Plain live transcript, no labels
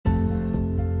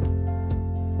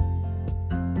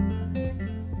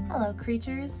Hello,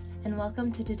 creatures, and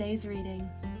welcome to today's reading.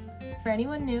 For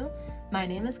anyone new, my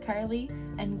name is Carly,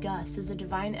 and Gus is a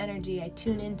divine energy I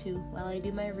tune into while I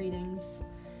do my readings.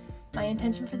 My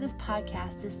intention for this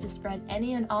podcast is to spread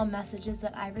any and all messages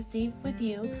that I receive with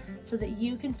you so that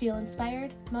you can feel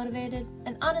inspired, motivated,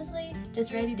 and honestly,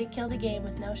 just ready to kill the game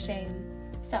with no shame.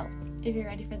 So, if you're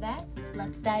ready for that,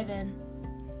 let's dive in.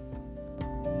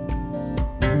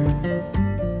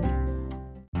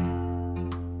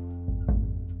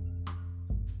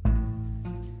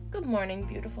 Good morning,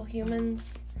 beautiful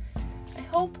humans. I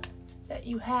hope that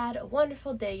you had a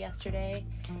wonderful day yesterday,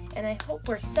 and I hope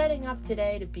we're setting up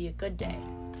today to be a good day,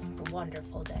 a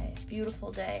wonderful day,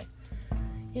 beautiful day.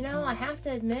 You know, I have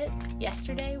to admit,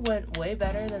 yesterday went way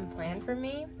better than planned for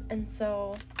me, and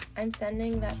so I'm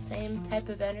sending that same type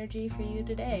of energy for you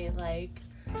today. Like,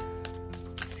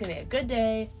 it's gonna be a good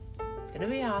day, it's gonna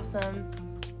be awesome,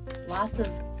 lots of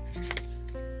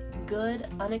good,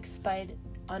 unexpected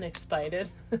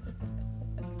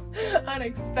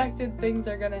things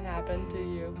are gonna happen to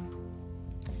you.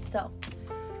 So,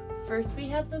 first we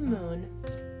have the moon,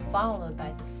 followed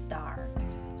by the star.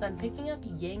 So I'm picking up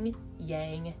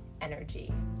yin-yang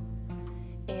energy.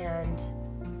 And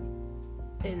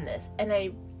in this, and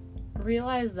I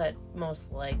realize that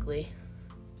most likely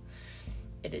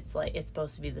it's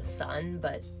supposed to be the sun,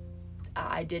 but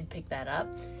I did pick that up.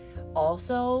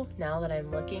 Also, now that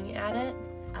I'm looking at it,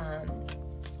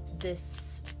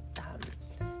 this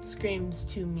screams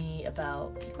to me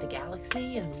about the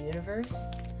galaxy and the universe,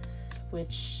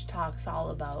 which talks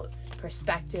all about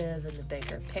perspective and the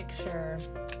bigger picture,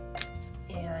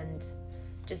 and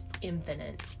just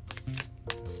infinite.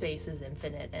 Space is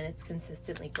infinite, and it's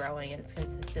consistently growing, and it's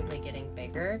consistently getting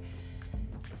bigger.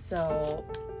 So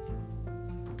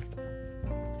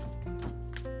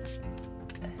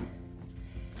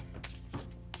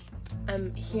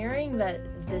I'm hearing that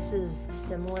this is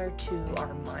similar to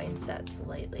our mindsets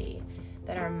lately,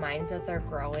 that our mindsets are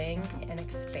growing and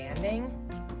expanding,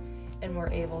 and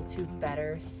we're able to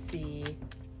better see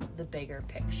the bigger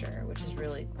picture, which is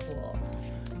really cool.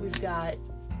 We've got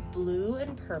blue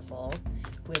and purple,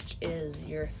 which is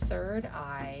your third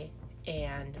eye,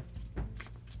 and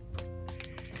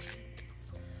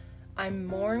I'm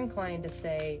more inclined to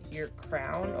say your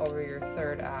crown over your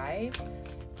third eye,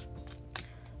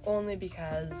 only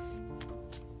because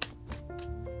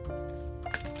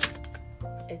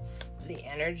it's the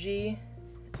energy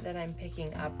that I'm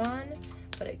picking up on,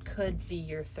 but it could be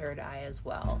your third eye as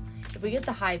well. If we get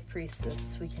the High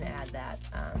Priestess, we can add that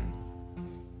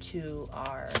to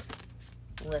our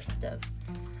list of...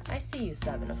 I see you,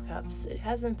 Seven of Cups. It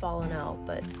hasn't fallen out,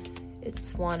 but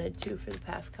it's wanted to for the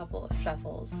past couple of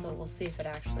shuffles, so we'll see if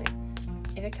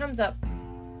it comes up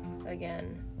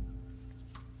again.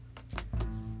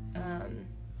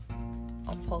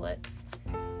 I'll pull it.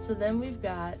 So then we've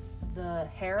got the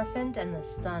Hierophant and the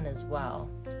Sun as well.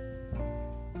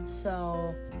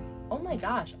 So, oh my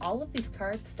gosh, all of these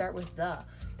cards start with the.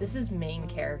 This is main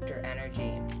character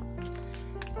energy.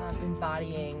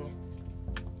 Embodying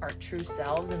our true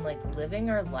selves and living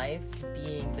our life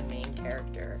being the main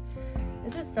character.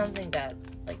 This is something that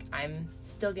I'm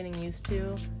still getting used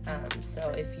to. So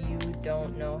if you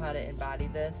don't know how to embody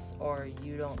this, or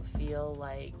you don't feel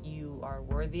like you are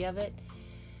worthy of it,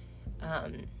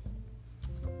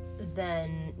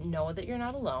 then know that you're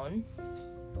not alone.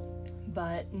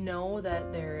 But know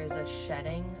that there is a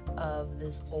shedding of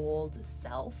this old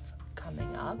self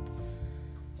coming up,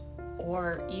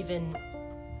 or even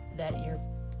that you're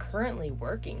currently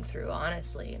working through,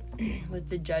 honestly. With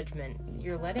the Judgment,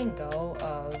 you're letting go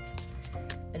of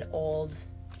an old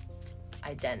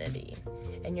identity,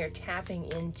 and you're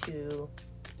tapping into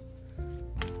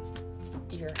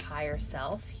your higher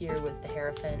self here with the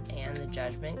Hierophant and the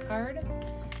Judgment card.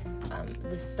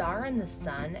 The Star and the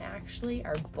Sun actually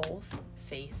are both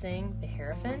facing the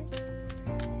Hierophant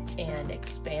and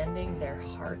expanding their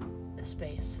heart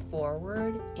space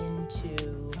forward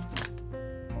into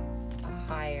a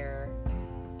higher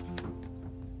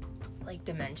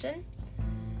dimension,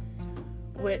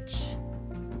 which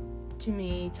to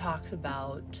me talks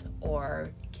about, or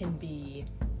can be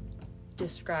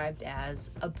described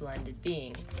as, a blended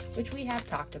being, which we have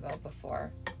talked about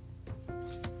before.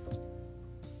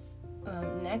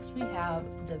 Next we have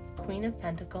the Queen of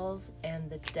Pentacles and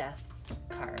the Death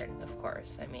card, of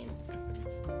course. I mean,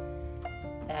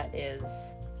 that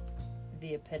is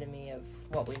the epitome of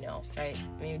what we know, right?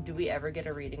 I mean, do we ever get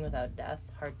a reading without death?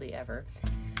 Hardly ever.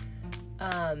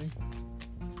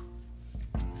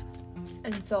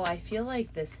 And so I feel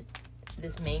like this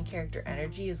main character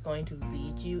energy is going to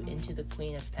lead you into the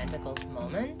Queen of Pentacles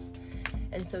moment,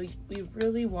 And so we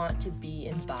really want to be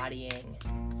embodying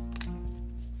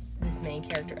this main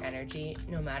character energy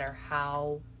no matter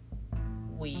how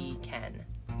we can.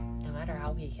 No matter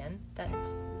how we can.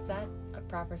 Is that a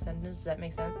proper sentence? Does that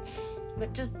make sense?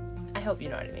 But just, I hope you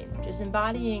know what I mean. Just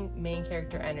embodying main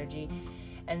character energy.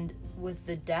 And with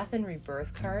the death and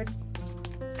rebirth card,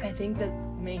 I think that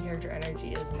main character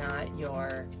energy is not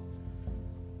your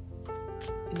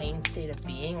main state of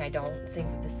being. I don't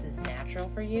think that this is natural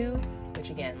for you, which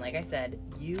again, like I said,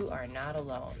 you are not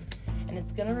alone. And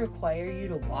it's going to require you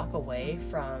to walk away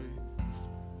from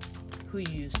who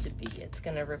you used to be. It's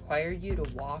going to require you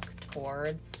to walk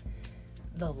towards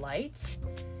the light.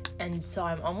 And so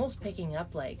I'm almost picking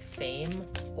up like fame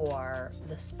or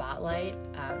the spotlight.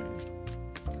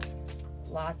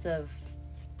 Lots of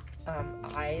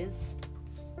eyes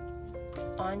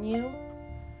on you,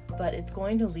 but it's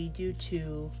going to lead you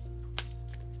to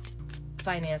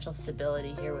financial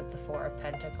stability here with the Four of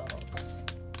Pentacles.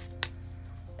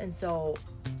 And so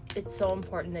it's so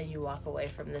important that you walk away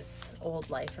from this old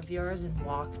life of yours and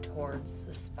walk towards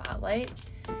the spotlight.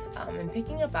 And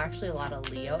picking up actually a lot of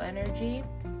Leo energy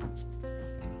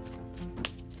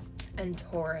and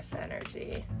Taurus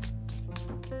energy.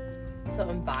 So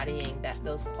embodying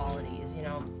those qualities, you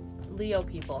know, Leo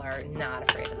people are not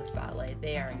afraid of the spotlight.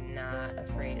 They are not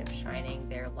afraid of shining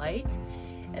their light.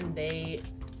 And they,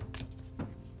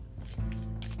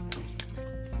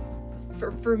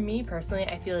 for me personally,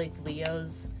 I feel like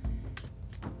Leos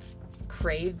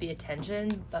crave the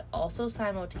attention, but also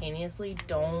simultaneously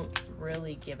don't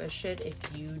really give a shit if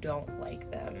you don't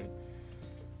like them.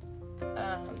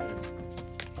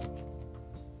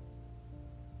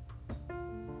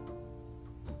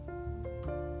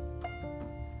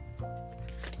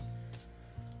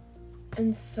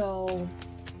 And so,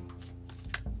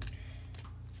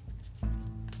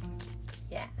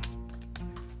 yeah,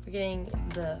 we're getting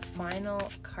the final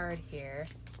card here.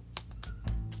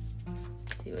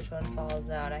 Let's see which one falls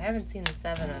out. I haven't seen the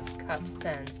Seven of Cups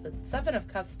since, but the Seven of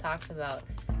Cups talks about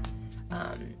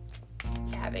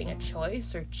having a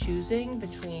choice or choosing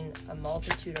between a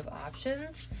multitude of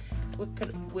options,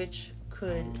 which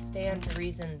could stand to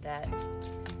reason that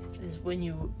is when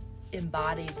you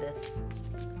embody this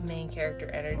main character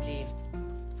energy,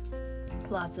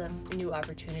 lots of new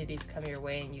opportunities come your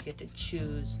way and you get to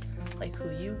choose like who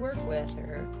you work with,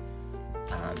 or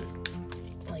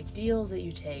like deals that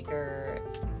you take, or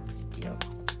you know,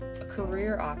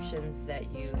 career options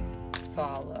that you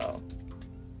follow.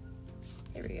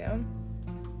 Here we go.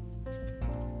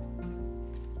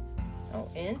 Oh,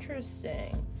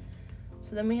 interesting.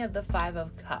 So then we have the Five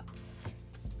of Cups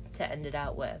to end it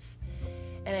out with.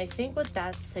 And I think what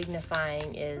that's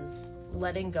signifying is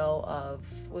letting go of,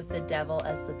 with the Devil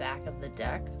as the back of the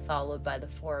deck, followed by the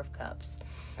Four of Cups,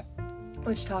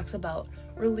 which talks about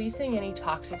releasing any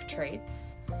toxic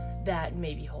traits that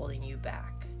may be holding you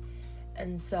back.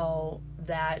 And so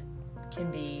that can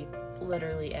be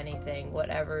literally anything,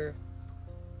 whatever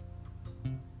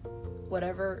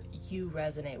you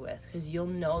resonate with, because you'll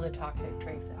know the toxic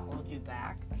traits that hold you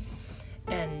back.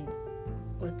 And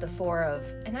with the Four of,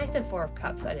 and I said Four of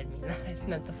Cups, I didn't mean that, I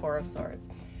meant the Four of Swords.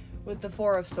 With the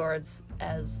Four of Swords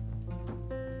as,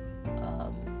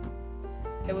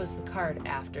 it was the card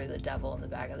after the Devil in the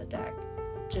back of the deck.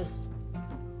 Just,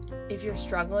 if you're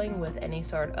struggling with any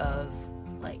sort of,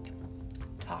 like,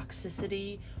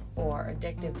 toxicity or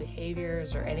addictive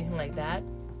behaviors or anything like that,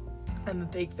 I'm a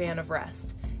big fan of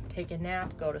rest. Take a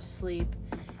nap, go to sleep,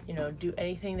 you know, do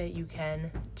anything that you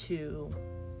can to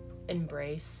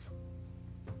embrace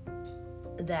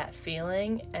that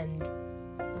feeling and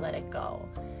let it go.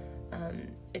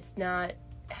 It's not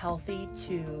healthy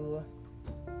to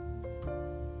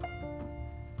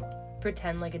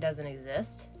pretend like it doesn't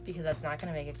exist, because that's not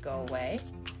going to make it go away.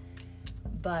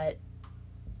 But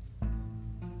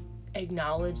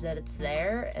acknowledge that it's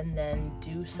there and then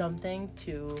do something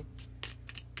to,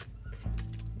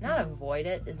 not avoid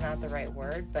it is not the right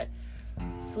word, but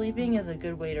sleeping is a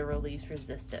good way to release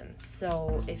resistance.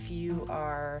 So if you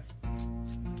are,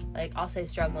 like, I'll say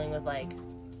struggling with like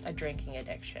a drinking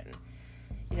addiction,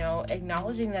 you know,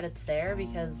 acknowledging that it's there,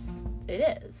 because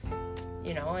it is,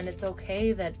 you know, and it's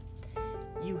okay that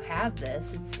you have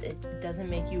this. It doesn't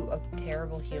make you a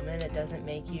terrible human. It doesn't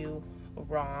make you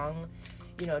wrong.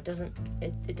 You know, it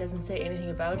doesn't say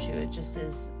anything about you. It just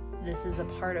is, this is a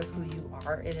part of who you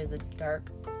are. It is a dark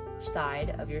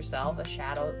side of yourself, a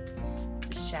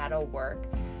shadow work.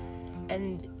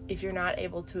 And if you're not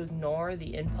able to ignore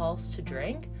the impulse to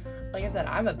drink, like I said,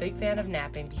 I'm a big fan of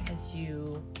napping, because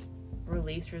you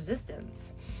release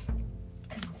resistance.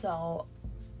 And so,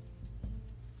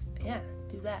 yeah,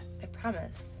 do that. I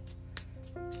promise.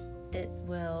 it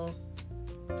will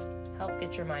help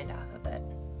get your mind off of it.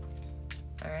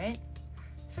 All right?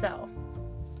 So,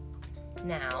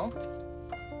 now,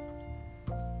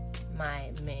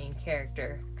 my main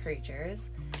character creatures,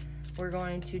 we're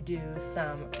going to do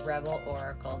some Rebel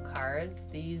Oracle cards.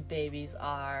 These babies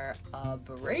are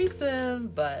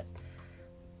abrasive, but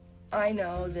I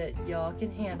know that y'all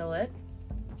can handle it.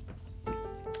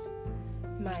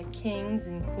 My kings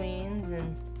and queens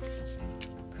and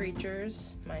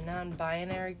creatures, my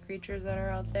non-binary creatures that are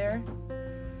out there,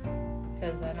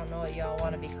 because I don't know what y'all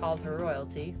want to be called for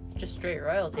royalty. Just straight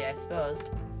royalty, I suppose.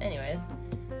 Anyways,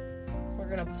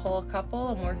 we're going to pull a couple.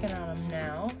 I'm working on them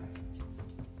now.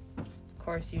 Of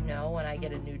course, you know, when I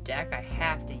get a new deck, I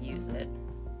have to use it.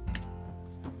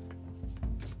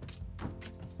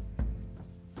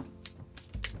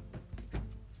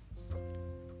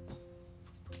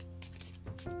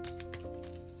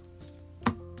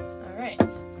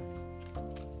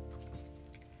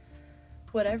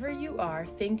 Whatever you are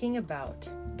thinking about,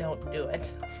 don't do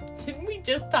it. Didn't we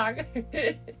just talk?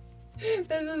 This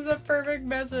is a perfect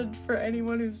message for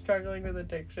anyone who's struggling with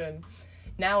addiction.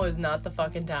 Now is not the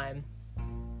fucking time.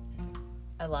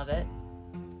 I love it.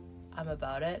 I'm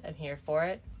about it. I'm here for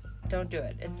it. Don't do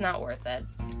it. It's not worth it.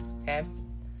 Okay?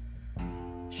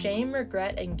 Shame,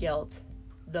 regret, and guilt.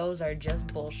 Those are just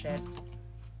bullshit.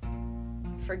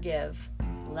 Forgive.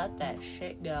 Let that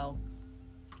shit go.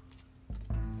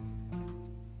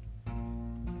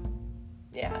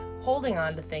 Yeah, holding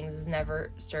on to things is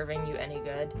never serving you any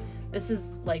good. This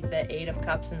is like the 8 of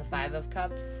Cups and the 5 of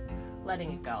Cups.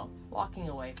 Letting it go. Walking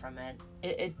away from it.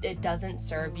 It doesn't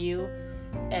serve you.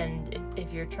 And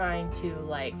if you're trying to,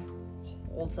 like,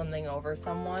 hold something over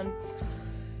someone,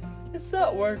 it's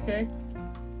not working.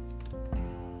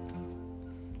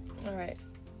 Alright.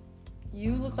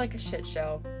 You look like a shit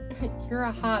show. You're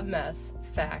a hot mess.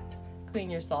 Fact. Clean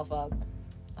yourself up.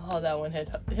 Oh, that one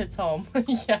hits home.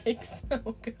 Yikes.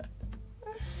 Oh, God.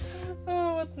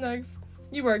 Oh, what's next?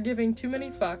 You are giving too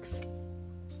many fucks.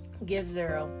 Give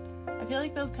 0. I feel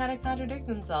like those kind of contradict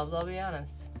themselves, I'll be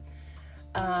honest.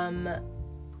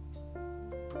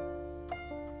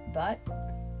 But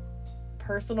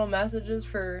personal messages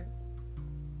for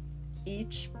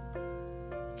each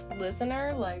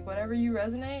listener, like whatever you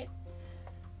resonate,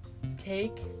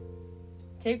 take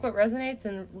what resonates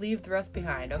and leave the rest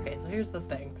behind. Okay, so here's the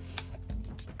thing.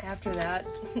 After that,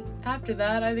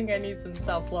 I think I need some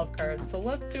self-love cards. So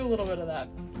let's do a little bit of that.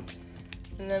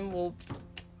 And then we'll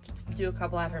do a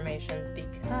couple affirmations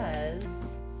because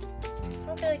I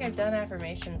don't feel like I've done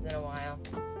affirmations in a while.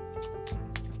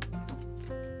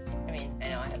 I mean, I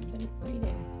know I haven't been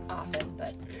reading often,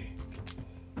 but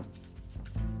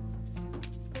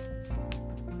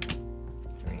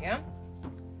there we go.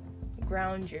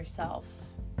 Ground yourself.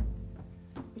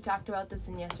 We talked about this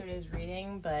in yesterday's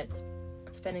reading, but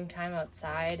spending time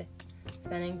outside,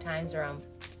 spending time around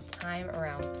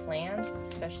plants,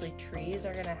 especially trees,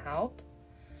 are going to help.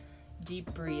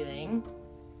 Deep breathing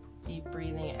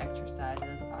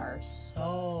exercises are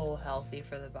so healthy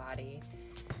for the body.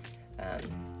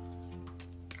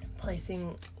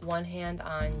 Placing one hand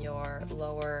on your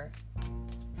lower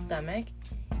stomach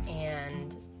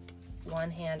and one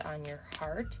hand on your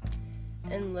heart,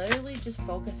 and literally just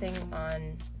focusing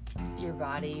on your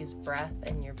body's breath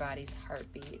and your body's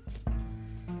heartbeat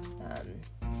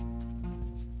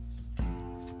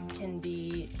can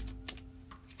be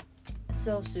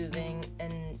so soothing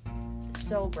and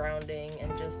so grounding,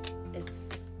 and just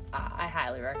I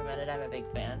highly recommend it. I'm a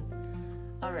big fan.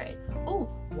 Alright. Oh,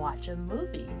 watch a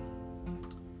movie.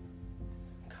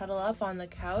 Cuddle up on the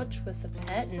couch with the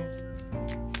pet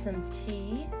and some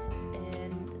tea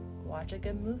and watch a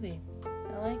good movie.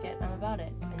 I like it. I'm about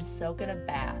it. And soak in a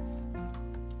bath.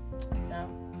 So,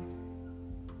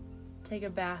 take a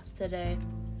bath today.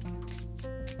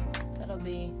 That'll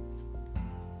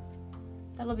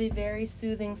be very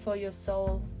soothing for your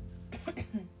soul.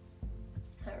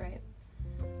 Alright.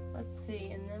 Let's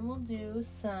see. And then we'll do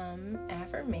some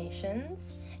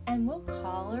affirmations and we'll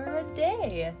call her a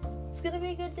day. It's gonna be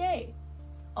a good day.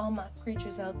 All my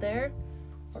creatures out there,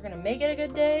 we're gonna make it a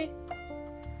good day.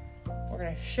 We're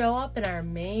going to show up in our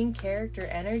main character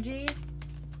energy.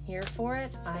 Here for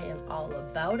it. I am all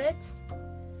about it.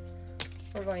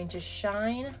 We're going to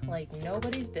shine like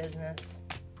nobody's business.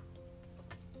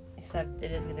 Except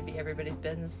it is going to be everybody's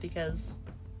business because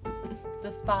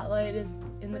the spotlight is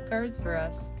in the cards for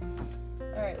us.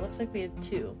 Alright, looks like we have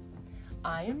 2.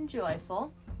 I am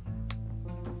joyful.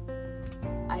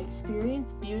 I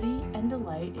experience beauty and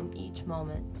delight in each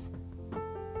moment.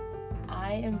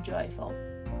 I am joyful.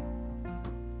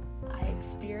 I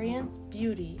experience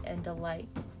beauty and delight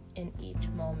in each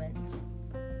moment.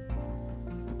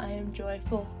 I am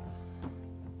joyful.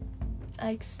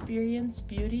 I experience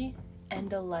beauty and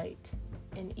delight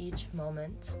in each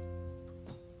moment.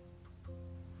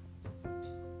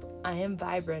 I am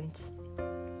vibrant.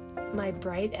 My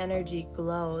bright energy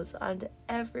glows onto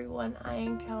everyone I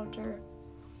encounter.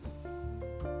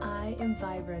 I am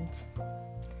vibrant.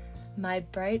 My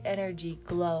bright energy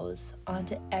glows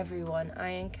onto everyone I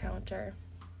encounter.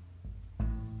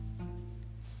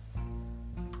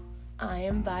 I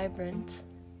am vibrant.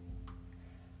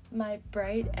 My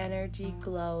bright energy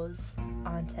glows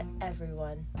onto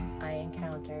everyone I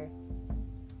encounter.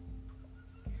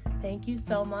 Thank you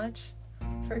so much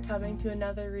for coming to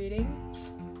another reading.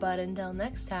 But until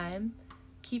next time,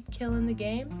 keep killing the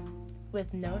game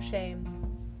with no shame.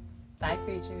 Bye,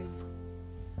 creatures.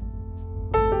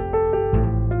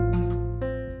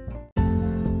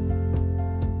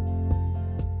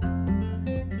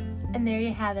 And there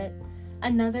you have it,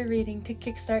 another reading to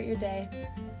kickstart your day.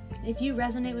 If you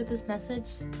resonate with this message,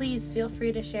 please feel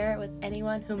free to share it with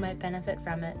anyone who might benefit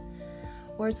from it.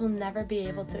 Words will never be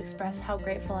able to express how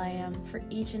grateful I am for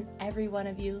each and every one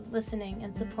of you listening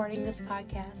and supporting this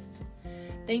podcast.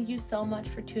 Thank you so much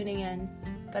for tuning in.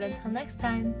 But until next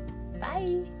time,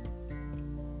 bye!